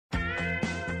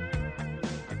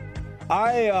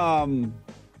I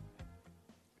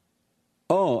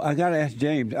got to ask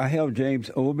James. I held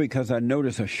James over because I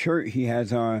noticed a shirt he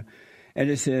has on, and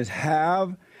it says,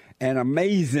 "Have an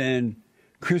amazing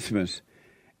Christmas."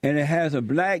 And it has a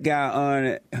black guy on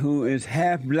it who is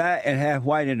half black and half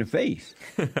white in the face.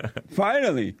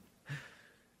 Finally.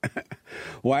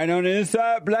 White on the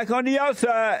inside, black on the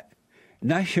outside.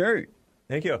 Nice shirt.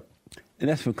 Thank you. And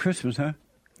that's for Christmas, huh?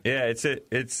 Yeah,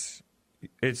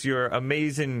 it's your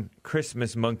Amazing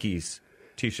Christmas Monkeys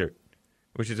T-shirt,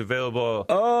 which is available.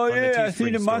 Oh, on yeah, the I see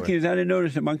the Teespring monkeys. store. I didn't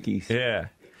notice the monkeys. Yeah.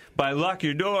 But lock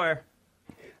your door.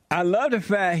 I love the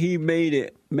fact he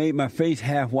made my face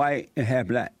half white and half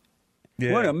black.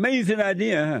 Yeah. What an amazing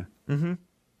idea, huh? Mm-hmm.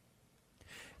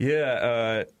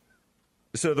 Yeah.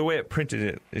 So the way it printed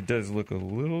it, it does look a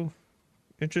little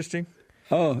interesting.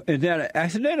 Oh, is that an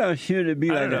accident or should it be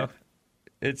I like don't know. that?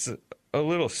 It's a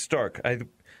little stark. I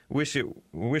wish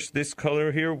this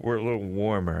color here were a little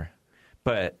warmer,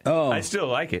 but I still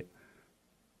like it.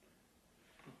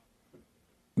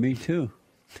 Me too.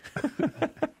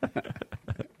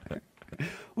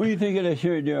 What do you think of that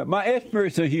shirt, Joe? My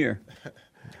experts are here.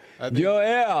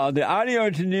 Joel, the audio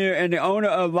engineer and the owner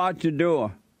of Lock Your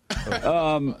Door.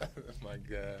 Oh my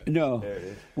God. No. There it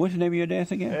is. What's the name of your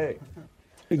dance again? Hey.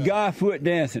 Godfoot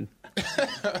dancing.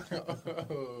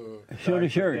 Show the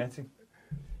shirt. Dancing?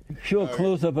 Show a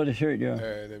close up of the shirt, Joe. All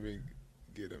right, let me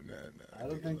get him now. I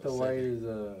don't think the white is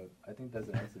I think that's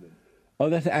an accident. Oh,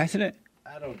 that's an accident?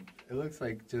 I don't. It looks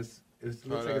like just. It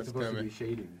looks like it's supposed to be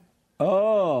shading.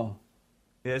 Oh.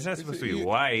 Yeah, it's not supposed to be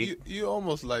white. You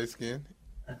almost light skinned.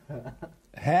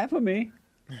 Half of me.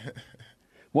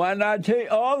 Why not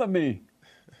take all of me?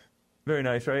 Very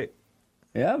nice, right?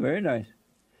 Yeah, very nice.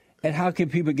 And how can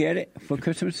people get it for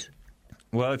Christmas?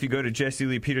 Well, if you go to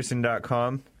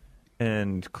jesseleepeterson.com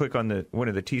and click on one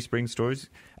of the Teespring stores,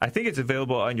 I think it's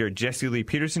available on your Jesse Lee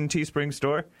Peterson Teespring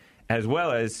store, as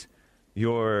well as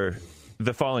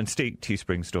the Fallen State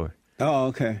Teespring store. Oh,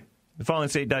 okay.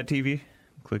 TheFallenState.tv,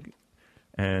 click,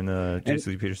 and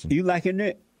Jesse Lee Peterson. You liking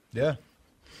it? Yeah,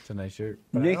 it's a nice shirt.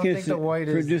 But Nick I don't is think the white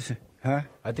producer. Huh?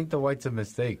 I think the white's a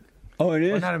mistake. Oh, it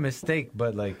is? Well, not a mistake,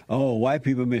 but like. Oh, white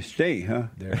people mistake, huh?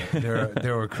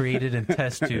 They were created in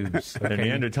test tubes. They're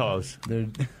Neanderthals.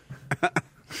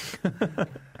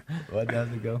 What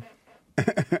does it go?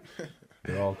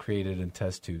 They're all created in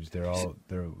test tubes. They're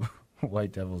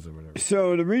white devils or whatever.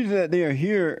 So the reason that they are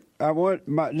here,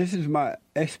 this is my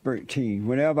expert team.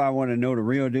 Whenever I want to know the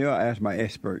real deal, I ask my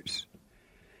experts.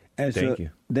 And Thank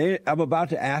you. I'm about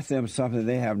to ask them something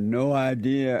they have no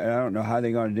idea, and I don't know how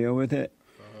they're going to deal with it.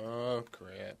 Oh,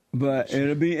 crap. But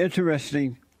it'll be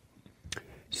interesting.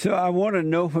 So I want to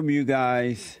know from you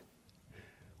guys,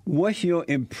 what's your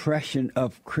impression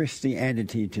of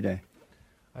Christianity today?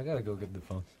 I gotta go get the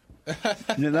phone.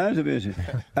 The lines are busy.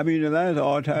 I mean, the lines are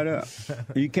all tied up.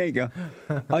 You can't go.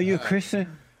 Are you a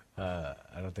Christian? I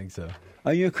don't think so.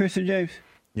 Are you a Christian, James?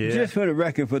 Yeah. Just for the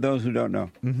record, for those who don't know.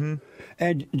 Mm-hmm.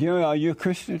 And Jerry, are you a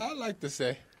Christian? I like to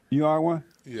say. You are one?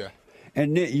 Yeah.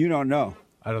 And Nick, you don't know.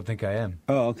 I don't think I am.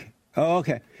 Oh, okay. Oh,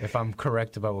 okay. If I'm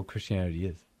correct about what Christianity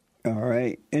is. All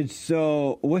right. And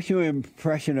so, what's your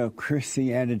impression of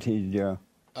Christianity, Joe?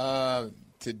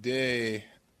 Today,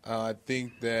 I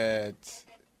think that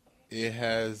it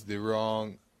has the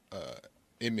wrong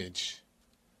image.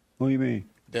 What do you mean?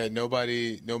 That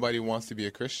nobody wants to be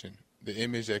a Christian. The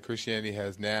image that Christianity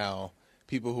has now,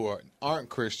 people who aren't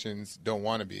Christians don't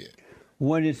want to be it.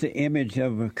 What is the image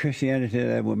of Christianity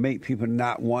that would make people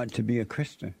not want to be a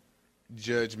Christian?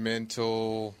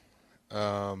 Judgmental,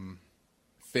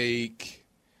 fake,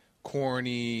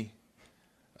 corny,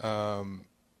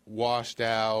 washed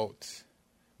out,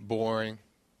 boring,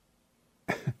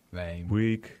 Lame.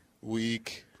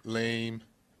 weak, lame.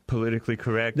 Politically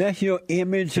correct. That's your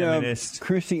image Feminist. of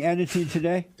Christianity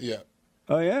today? Yeah.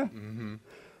 Oh, yeah? Mm-hmm.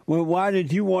 Well, why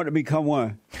did you want to become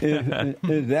one?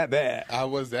 Is that bad? I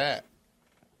was that.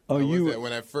 Oh, I was you that.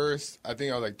 When I first, I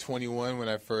think I was like 21 when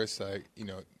I first,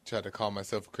 tried to call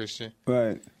myself a Christian.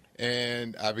 Right.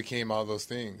 And I became all those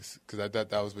things because I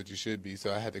thought that was what you should be.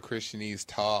 So I had the Christianese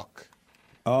talk.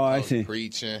 Oh, I was see.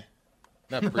 Preaching.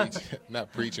 Not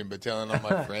preaching, but telling all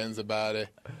my friends about it.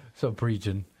 So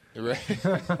preaching. Right.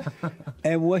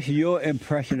 And what's your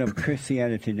impression of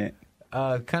Christianity, Nick?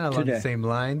 Kind of along Today. the same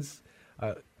lines.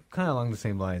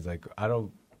 Like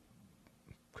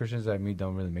Christians that I meet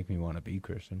don't really make me want to be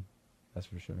Christian. That's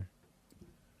for sure.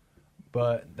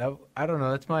 But I don't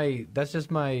know. That's just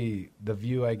the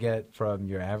view I get from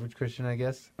your average Christian, I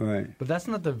guess. Right. But that's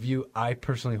not the view I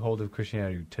personally hold of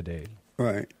Christianity today.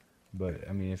 Right. But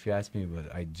I mean, if you ask me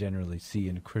what I generally see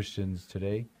in Christians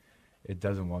today, it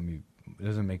doesn't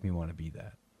doesn't make me want to be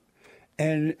that.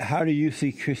 And how do you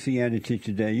see Christianity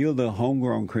today? You're the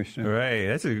homegrown Christian. Right.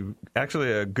 That's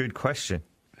actually a good question.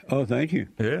 Oh, thank you.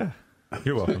 Yeah.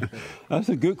 You're welcome. That's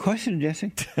a good question,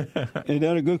 Jesse. Is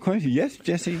that a good question? Yes,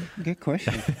 Jesse, good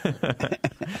question.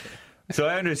 So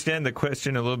I understand the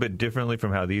question a little bit differently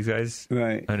from how these guys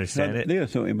understand it. They are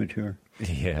so immature.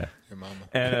 Yeah. Your mama.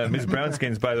 And Ms.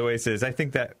 Brownskins, by the way, says, I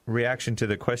think that reaction to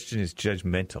the question is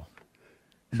judgmental.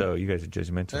 So you guys are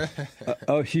judgmental.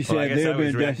 She said Well, I guess I they've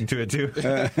was been reacting to it too.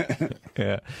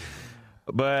 Yeah.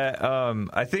 But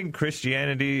I think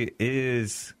Christianity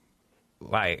is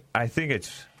like, I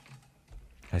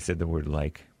said the word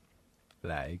like,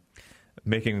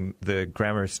 making the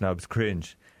grammar snobs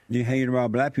cringe. You hanging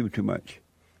around black people too much.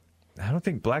 I don't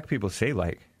think black people say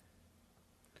like.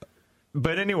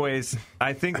 But anyways,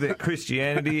 I think that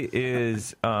Christianity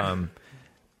is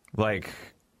like,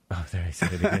 oh, there I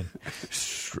said it again,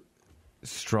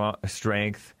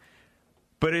 strength.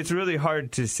 But it's really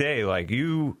hard to say. Like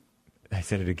I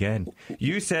said it again.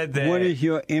 You said that. What is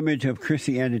your image of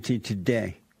Christianity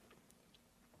today?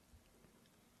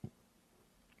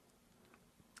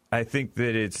 I think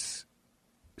that it's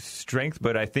strength,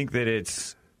 but I think that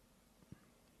it's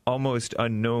almost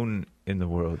unknown in the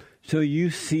world. So you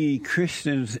see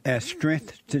Christians as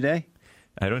strength today?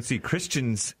 I don't see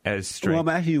Christians as strength. Well, I'm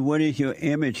asking you, what is your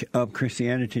image of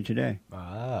Christianity today?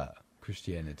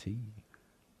 Christianity.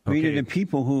 Meaning the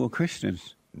people who are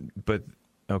Christians. But,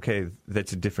 okay,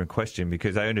 that's a different question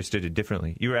because I understood it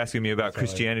differently. You were asking me about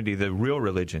Christianity, the real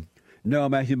religion. No,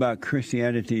 I'm asking about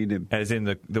Christianity. As in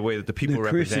the way that the people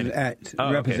represent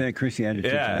represent Christianity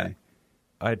today.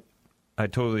 I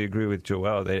totally agree with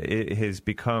Joel that it has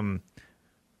become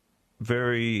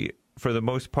very, for the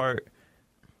most part,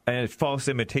 a false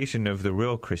imitation of the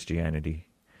real Christianity.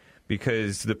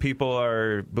 Because the people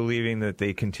are believing that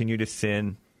they continue to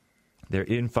sin. They're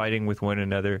infighting with one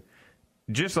another.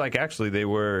 Just like actually they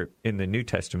were in the New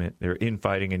Testament. They're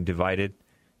infighting and divided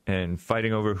and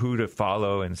fighting over who to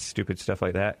follow and stupid stuff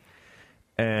like that.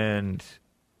 And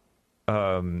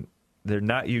they're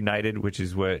not united, which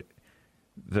is what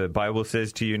the Bible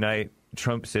says to unite.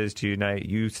 Trump says to unite.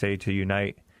 You say to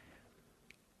unite.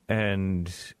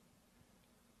 And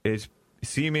it's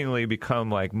seemingly become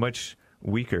like much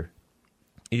weaker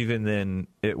even than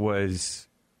it was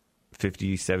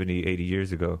 50, 70, 80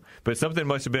 years ago. But something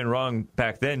must have been wrong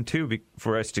back then, too,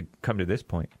 for us to come to this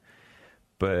point.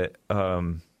 But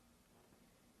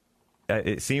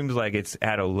it seems like it's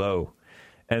at a low.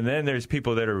 And then there's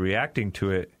people that are reacting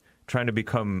to it, trying to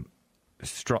become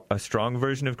a strong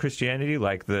version of Christianity,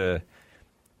 like the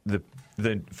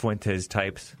Fuentes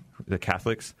types, the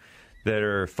Catholics, that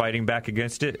are fighting back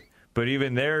against it. But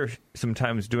even they're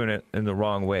sometimes doing it in the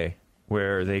wrong way,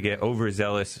 where they get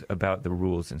overzealous about the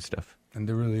rules and stuff. And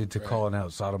they're really into calling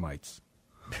out sodomites.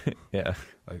 Yeah.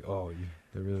 Like,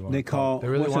 they really want to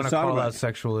call out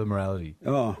sexual immorality.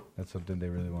 Oh. That's something they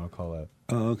really want to call out.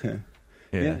 Oh, okay.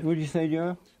 Yeah. What did you say,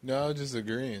 Joe? No, I was just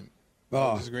agreeing.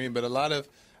 Oh. But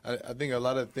I think a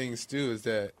lot of things, too, is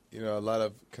that, a lot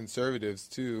of conservatives,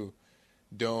 too,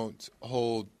 don't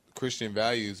hold Christian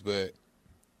values, but,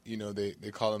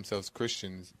 they call themselves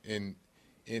Christians in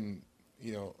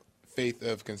faith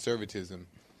of conservatism.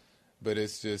 But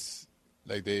it's just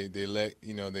like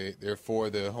they're for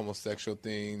the homosexual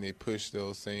thing. They push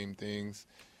those same things.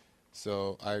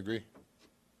 So I agree.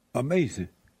 Amazing.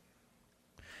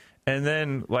 And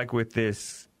then, like with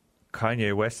this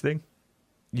Kanye West thing,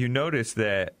 you notice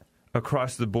that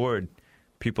across the board,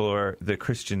 the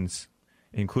Christians,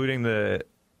 including the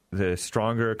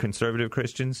stronger conservative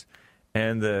Christians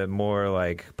and the more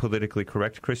like politically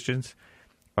correct Christians,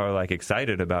 are like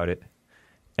excited about it.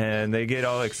 And they get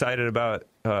all excited about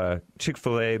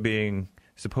Chick-fil-A being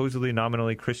supposedly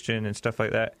nominally Christian and stuff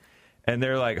like that. And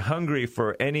they're like hungry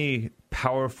for any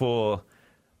powerful,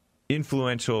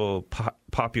 influential,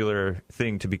 popular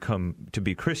thing to be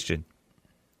Christian.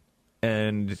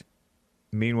 And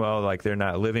meanwhile, like they're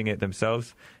not living it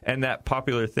themselves. And that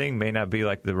popular thing may not be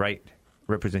like the right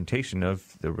representation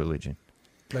of the religion.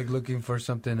 Like looking for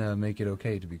something to make it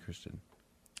okay to be Christian.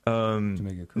 To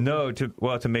make it cool. No,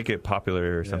 to make it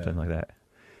popular or something like that.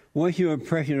 What's your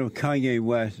impression of Kanye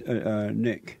West,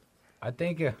 Nick? I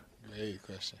think, great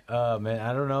question. Man,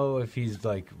 I don't know if he's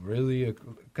like really,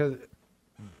 because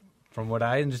from what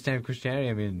I understand of Christianity,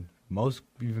 I mean, most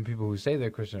even people who say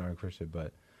they're Christian aren't Christian.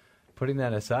 But putting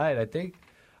that aside, I think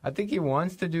he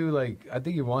wants to I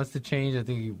think he wants to change. I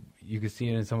think you can see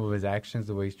it in some of his actions,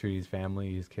 the way he's treating his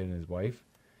family, his kid, and his wife.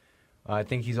 I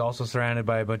think he's also surrounded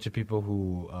by a bunch of people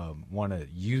who want to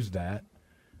use that.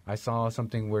 I saw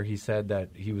something where he said that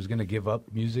he was going to give up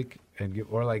music and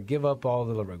give up all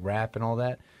the rap and all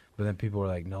that. But then people were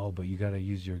like, no, but you got to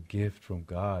use your gift from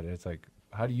God. And it's like,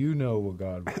 how do you know what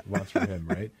God wants from him,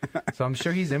 right? So I'm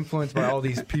sure he's influenced by all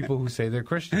these people who say they're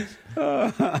Christians.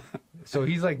 So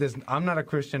he's like this, I'm not a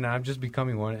Christian, I'm just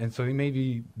becoming one. And so he may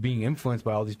be being influenced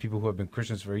by all these people who have been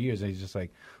Christians for years. And he's just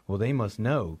like, well, they must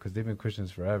know because they've been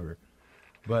Christians forever.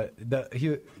 But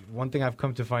one thing I've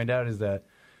come to find out is that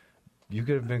you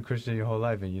could have been Christian your whole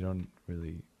life and you don't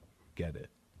really get it.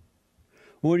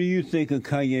 What do you think of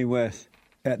Kanye West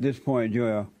at this point,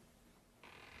 Joel?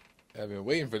 I've been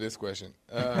waiting for this question.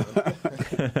 Because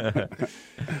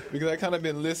I kind of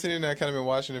been listening, I kind of been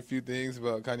watching a few things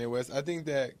about Kanye West. I think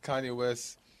that Kanye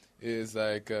West is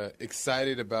like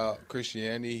excited about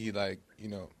Christianity. He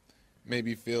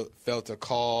maybe felt a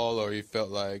call, or he felt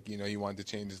like, he wanted to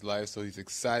change his life, so he's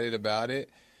excited about it.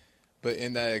 But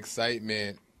in that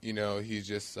excitement, he's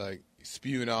just like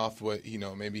spewing off what,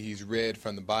 maybe he's read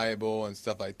from the Bible and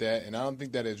stuff like that. And I don't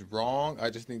think that is wrong. I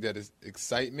just think that it's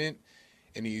excitement.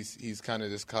 And he's kind of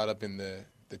just caught up in the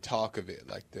talk of it,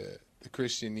 like the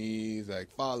Christianese, like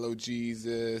follow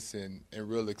Jesus and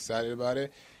real excited about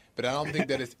it. But I don't think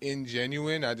that it's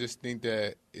ingenuine. I just think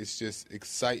that it's just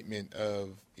excitement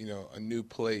of, a new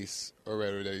place or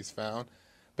whatever that he's found.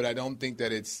 But I don't think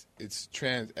that it's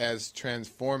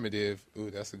transformative.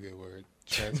 Ooh, that's a good word.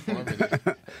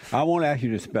 Transformative. I won't ask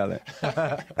you to spell it.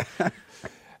 I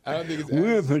don't think it's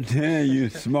We'll pretend you're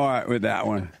smart with that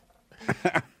one.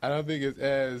 I don't think it's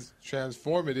as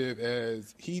transformative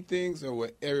as he thinks or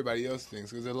what everybody else thinks.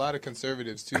 Because there's a lot of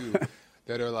conservatives, too,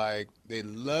 that are like, they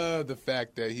love the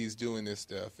fact that he's doing this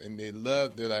stuff. And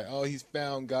they're like, oh, he's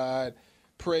found God.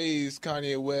 Praise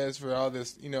Kanye West for all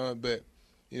this, But,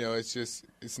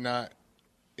 it's not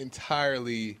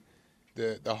entirely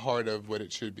the heart of what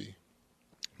it should be.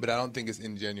 But I don't think it's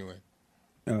ingenuine.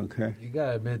 Okay. You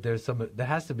gotta admit, there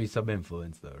has to be some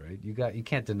influence, though, right? You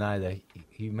can't deny that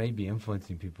he may be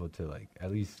influencing people to like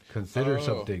at least consider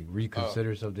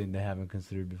reconsider something they haven't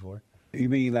considered before. You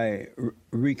mean like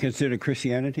reconsider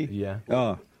Christianity? Yeah.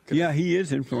 Oh, yeah, he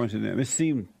is influencing them. It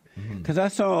seemed because I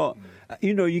saw,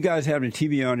 you guys have the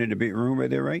TV on in the big room right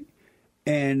there, right?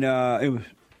 And the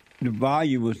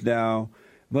volume was down.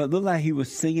 But it looked like he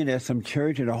was singing at some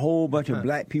church, and a whole bunch of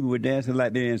black people were dancing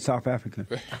like they're in South Africa.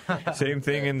 Same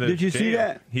thing in the Did you jail. see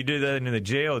that? He did that in the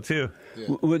jail, too.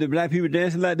 Yeah. Were the black people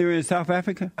dancing like they were in South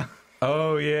Africa?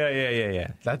 Oh,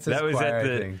 yeah. That's his choir, I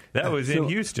think. That was in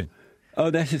Houston.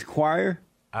 Oh, that's his choir?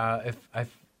 If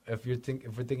we're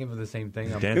thinking of the same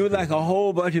thing, It was like a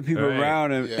whole bunch of people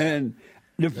around him, and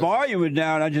the volume was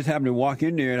down. I just happened to walk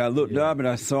in there, and I looked up, and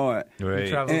I saw it.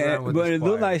 Right. But it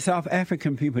looked like South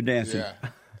African people dancing. Yeah.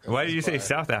 Why did you say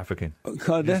South African?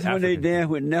 Because that's when they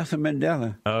danced with Nelson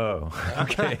Mandela. Oh,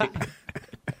 okay.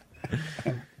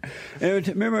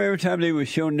 Remember every time they would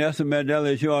show Nelson Mandela,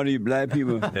 they show all these black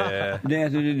people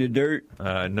dancing in the dirt?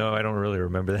 No, I don't really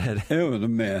remember that. It was a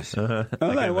mess. I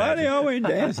was like, why are they always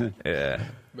dancing? Yeah.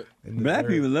 Black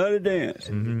people love to dance.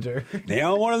 They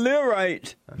don't want to live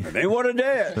right. They want to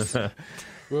dance. But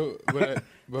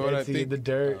I think the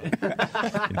dirt.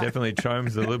 It definitely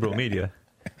charms the liberal media.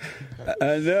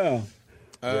 I know.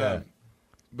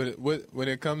 But when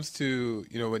it comes to,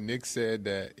 what Nick said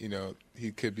that,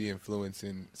 he could be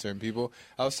influencing certain people,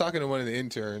 I was talking to one of the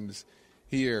interns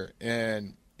here,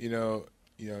 and, he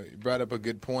brought up a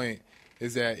good point,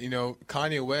 is that,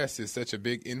 Kanye West is such a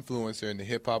big influencer in the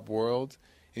hip-hop world,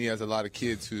 and he has a lot of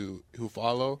kids who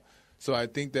follow. So I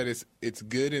think that it's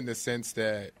good in the sense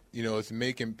that, it's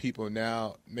making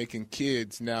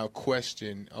kids now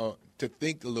question, to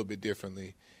think a little bit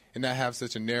differently and not have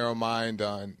such a narrow mind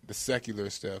on the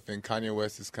secular stuff. And Kanye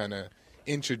West is kind of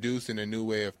introducing a new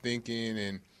way of thinking,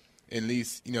 and at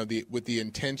least, with the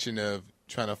intention of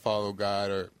trying to follow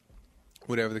God or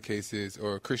whatever the case is,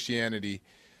 or Christianity.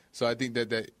 So I think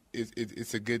that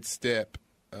it's a good step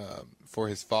for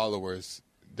his followers.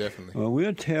 Definitely. Well,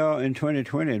 we'll tell in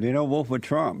 2020 they don't vote for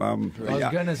Trump. I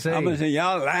was gonna say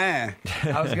y'all lying.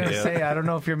 I was gonna say I don't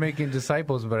know if you're making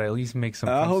disciples, but at least make some.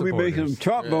 I hope we make some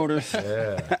Trump voters.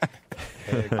 Yeah.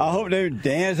 I hope they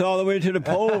dance all the way to the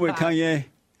poll with Kanye.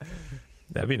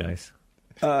 That'd be nice.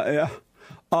 Yeah.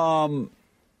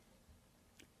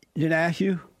 Did I ask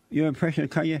you your impression of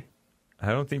Kanye?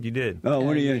 I don't think you did. Oh,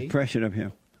 what are your impression of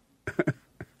him?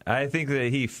 I think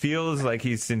that he feels like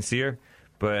he's sincere,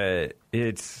 but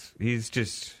he's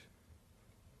just,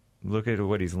 look at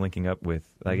what he's linking up with.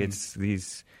 Like it's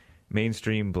these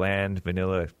mainstream, bland,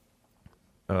 vanilla,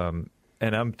 and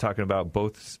I'm talking about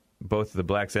both the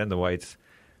blacks and the whites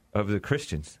of the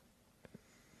Christians.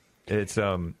 It's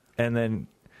and then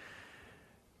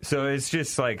So it's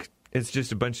just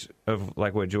a bunch of,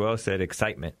 like what Joel said,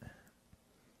 excitement.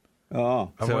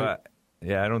 Oh. So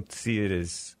I don't see it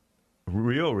as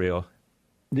real.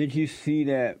 Did you see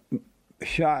that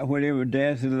shot where they were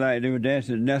dancing like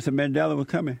Nelson Mandela was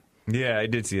coming? Yeah, I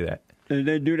did see that.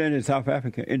 They do that in South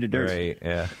Africa, in the dirt. Right,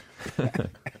 yeah.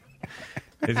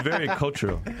 It's very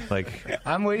cultural. Like,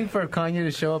 I'm waiting for Kanye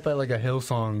to show up at like a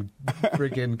Hillsong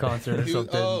freaking concert or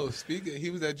something. He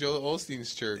was at Joel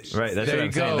Osteen's church. right, that's There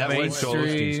what you I'm saying. go, That was Joel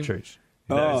mainstream. Osteen's church.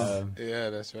 Oh.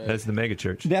 Yeah, that's right. That's the mega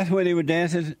church. That's where they were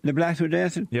dancing? The blacks were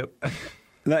dancing? Yep.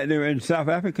 Like they were in South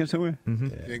Africa somewhere?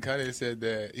 And Kanye said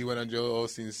that he went on Joel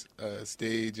Osteen's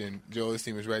stage, and Joel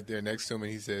Osteen was right there next to him,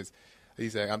 and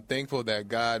he's like, I'm thankful that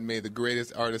God made the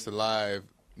greatest artist alive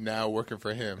now working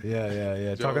for him.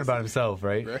 Yeah. Talking about himself,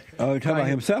 right? Oh, you're talking about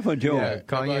himself or Joel? Yeah,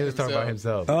 Kanye was talking about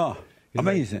himself. Oh,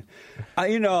 amazing.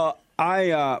 My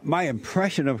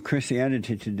impression of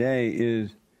Christianity today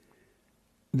is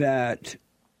that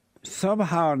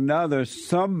somehow or another,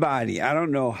 somebody, I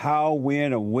don't know how,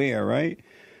 when, or where, right?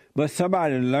 But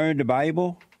somebody learned the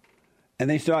Bible, and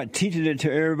they start teaching it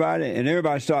to everybody, and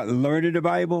everybody start learning the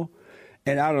Bible.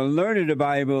 And out of learning the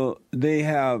Bible, they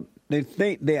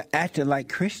think they're acting like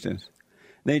Christians.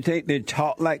 They think they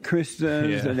talk like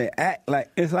Christians, and they act like,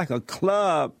 it's like a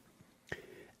club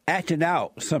acting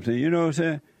out something, you know what I'm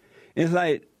saying? It's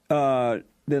like the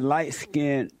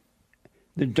light-skinned,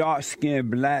 the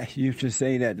dark-skinned black used to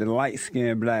say that the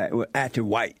light-skinned black were acting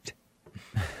white.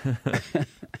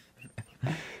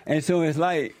 And so it's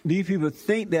like these people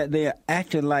think that they're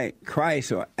acting like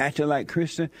Christ or acting like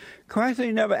Christian. Christ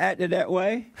ain't never acted that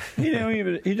way. He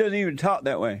doesn't even talk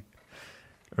that way.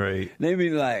 Right. They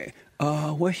be like,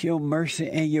 "Oh, what's your mercy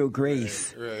and your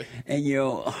grace, Right. and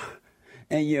your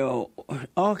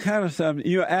all kind of stuff."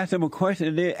 You ask them a question,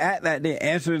 and they act like they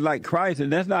answer it like Christ,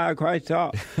 and that's not how Christ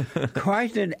talked.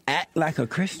 Christ didn't act like a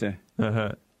Christian.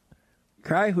 Uh-huh.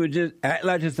 Christ would just act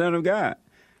like the Son of God.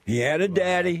 He had a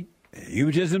daddy. He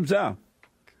was just himself.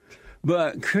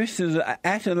 But Christians are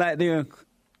acting like they're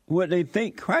what they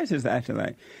think Christ is acting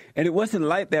like. And it wasn't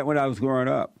like that when I was growing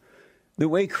up. The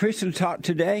way Christians talk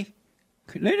today,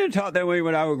 they didn't talk that way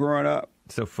when I was growing up.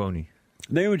 So phony.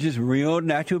 They were just real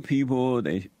natural people.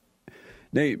 They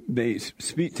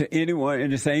speak to anyone in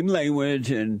the same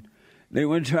language, and they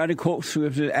wouldn't try to quote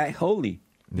scripture and act holy.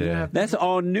 Yeah. That's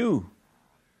all new.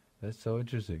 That's so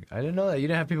interesting. I didn't know that. You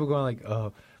didn't have people going like,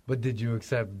 "Oh, but did you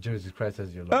accept Jesus Christ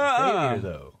as your Lord and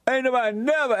Savior, though?" Ain't nobody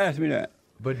never asked me that.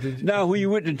 But did you, Now, when you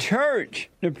went to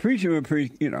church, the preacher would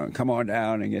preach, come on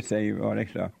down and get saved, all that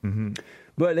stuff. Mm-hmm.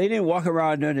 But they didn't walk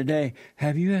around during the day.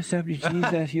 Have you accepted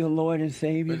Jesus as your Lord and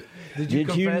Savior? Did you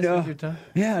confess with your tongue?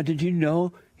 Yeah. Did you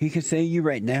know He could save you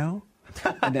right now,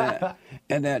 and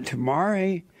that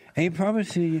tomorrow ain't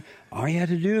promising you. All you have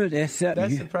to do is accept.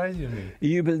 That's you. surprising to me.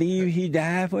 You believe He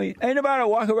died for you. Ain't nobody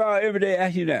walk around every day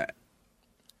asking you that.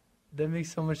 That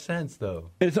makes so much sense, though.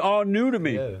 It's all new to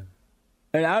me. Yeah.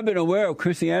 And I've been aware of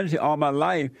Christianity all my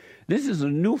life. This is a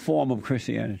new form of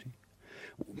Christianity.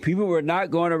 People were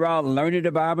not going around learning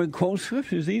the Bible and quoting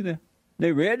scriptures either.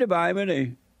 They read the Bible.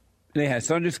 They had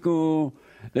Sunday school.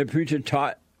 The preacher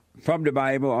taught from the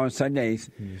Bible on Sundays.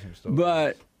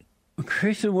 But a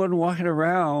Christian wasn't walking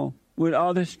around with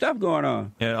all this stuff going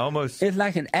on. And It's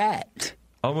like an act.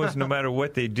 almost no matter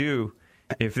what they do,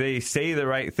 if they say the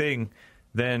right thing,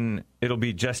 then it'll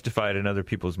be justified in other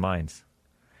people's minds.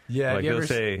 Yeah. Like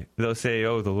they'll say,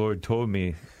 "Oh, the Lord told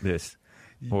me this,"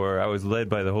 or "I was led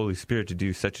by the Holy Spirit to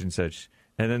do such and such,"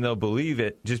 and then they'll believe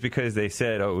it just because they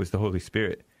said, "Oh, it was the Holy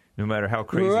Spirit," no matter how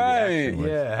crazy the action was.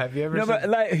 Yeah. Have you ever? No, but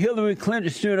like Hillary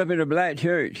Clinton stood up in a black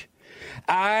church.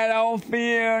 I don't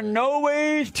feel no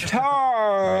way tired.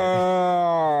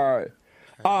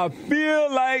 I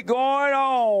feel like going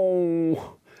on.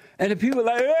 And the people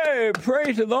like, "Hey,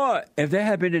 praise the Lord." If that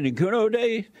happened in the good old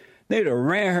days, they'd have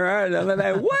ran her out. They're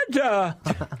like, "What the?"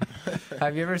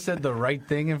 Have you ever said the right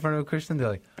thing in front of a Christian? They're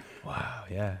like, "Wow,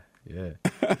 yeah."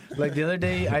 Like the other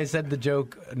day, I said the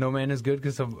joke, "No man is good,"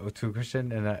 to a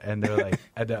Christian, and they're like,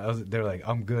 they're like,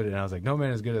 "I'm good," and I was like, "No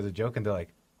man is good" as a joke, and they're like,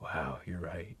 "Wow, you're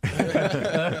right."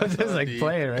 I was just like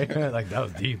playing, right? Like that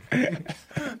was deep.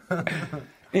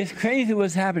 It's crazy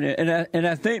what's happening, and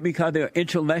I think because they're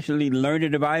intellectually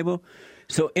learning the Bible,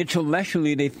 so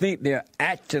intellectually they think they're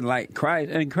acting like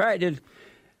Christ, and Christ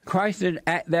didn't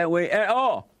act that way at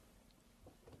all.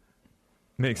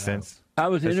 Makes sense. I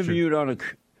was That's interviewed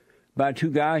by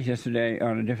two guys yesterday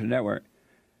on a different network,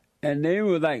 and they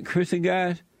were like Christian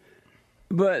guys,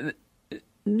 but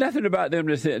nothing about them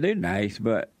that said they're nice,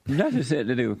 but nothing said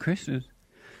that they were Christians,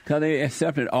 because they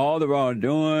accepted all the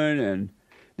wrongdoing and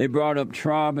they brought up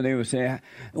Trump, and they were saying,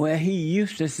 well, he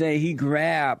used to say he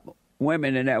grabbed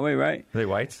women in that way, right? Are they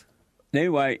whites? They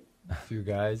white. A few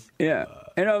guys. Yeah.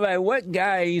 And I was like, what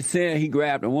guy he said he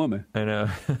grabbed a woman? I know.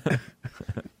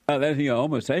 Oh, that's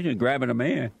homosexual, grabbing a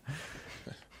man.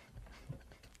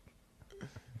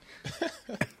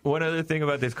 One other thing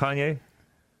about this Kanye.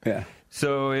 Yeah.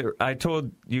 So I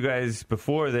told you guys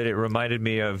before that it reminded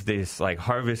me of this like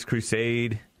Harvest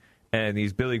Crusade and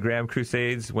these Billy Graham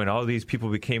crusades when all these people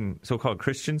became so-called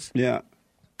Christians. Yeah.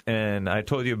 And I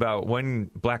told you about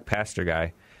one black pastor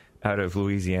guy out of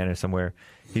Louisiana somewhere.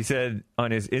 He said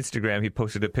on his Instagram, he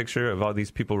posted a picture of all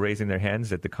these people raising their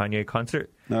hands at the Kanye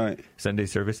concert, All right. Sunday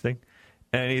service thing.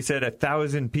 And he said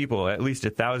 1,000 people, at least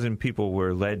 1,000 people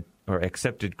were led or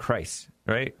accepted Christ,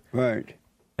 right? Right.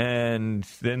 And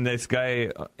then this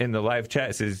guy in the live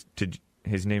chat says,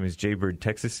 his name is Jaybird,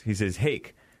 Texas. He says,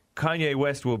 "Hake, Kanye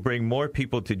West will bring more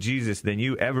people to Jesus than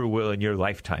you ever will in your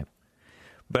lifetime."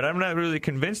 But I'm not really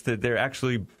convinced that they're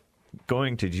actually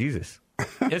going to Jesus.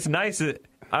 It's nice that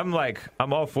I'm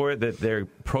all for it that they're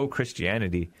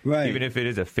pro-Christianity, Right. even if it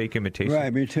is a fake imitation.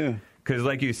 Right, me too. Because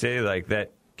like you say, like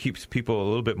that keeps people a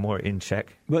little bit more in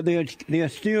check. But they'll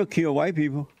still kill white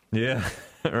people. Yeah,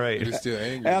 right. They're still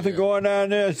angry. After yeah. going down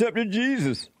there accepting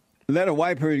Jesus. Let a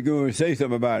white person go and say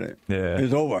something about it. Yeah.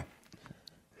 It's over.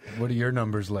 What are your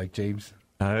numbers like, James?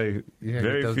 Very get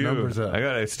those few. numbers up. I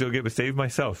gotta still get saved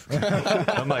myself.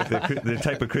 I'm like the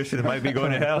type of Christian that might be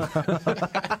going to hell.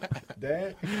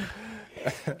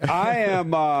 I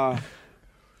am. I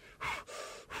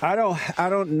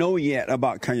don't know yet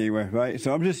about Kanye West, right?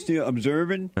 So I'm just still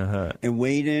observing and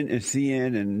waiting and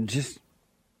seeing and just.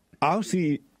 I'll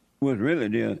see what really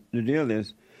the deal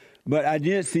is. But I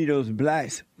did see those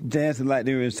blacks dancing like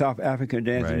they were in South Africa,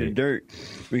 dancing in the dirt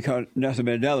because Nelson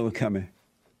Mandela was coming.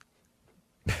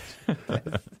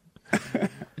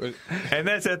 And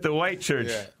that's at the white church.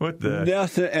 Yeah. What the?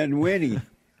 Nelson and Winnie.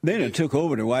 They done took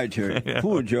over the white church.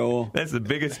 Poor Joel. That's the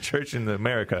biggest church in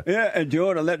America. Yeah, and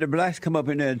Joel to let the blacks come up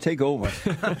in there and take over.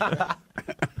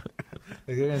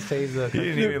 They're gonna save the. He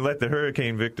didn't even let the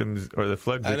hurricane victims or the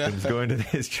flood victims go into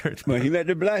his church. But he let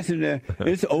the blacks in there.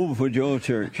 It's over for Joel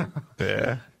Church.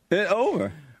 Yeah. It's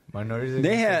over. Minorities. They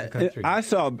against the had. country. I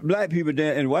saw black people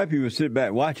there and white people sit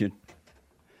back watching.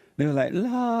 They were like,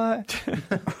 Lord,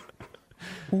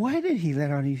 why did he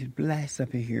let all these blacks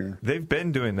up in here? They've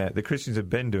been doing that. The Christians have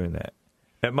been doing that.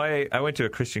 I went to a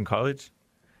Christian college,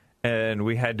 and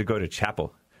we had to go to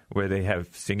chapel where they have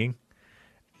singing.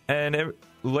 And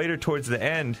later towards the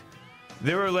end,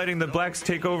 they were letting the blacks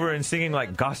take over and singing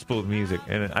like gospel music.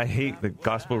 And I hate the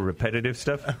gospel repetitive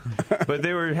stuff. But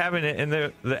they were having it, and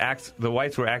the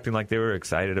whites were acting like they were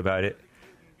excited about it.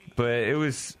 But it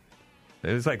was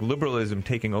like liberalism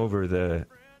taking over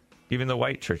even the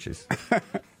white churches.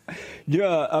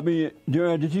 Yeah, I mean,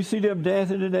 did you see them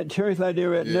dancing in that church like they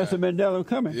were at Nelson Mandela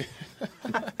coming?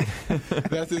 Yeah.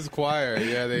 That's his choir.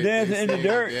 Yeah, they Dancing in the sing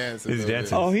dirt. Dance He's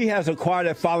dancing. Oh, he has a choir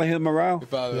that follow him around?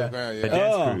 Follow Yeah. the ground, A yeah.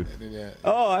 dance Oh. crew. And then, yeah.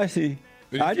 Oh, I see.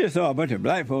 But I just saw a bunch of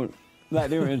black folks like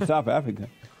they were in South Africa.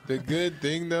 The good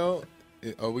thing, though,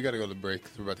 we got to go to break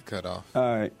 'cause we're about to cut off. All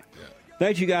right. Yeah.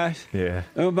 Thank you, guys. Yeah.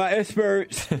 My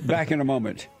experts, back in a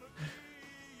moment.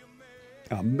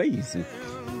 Amazing.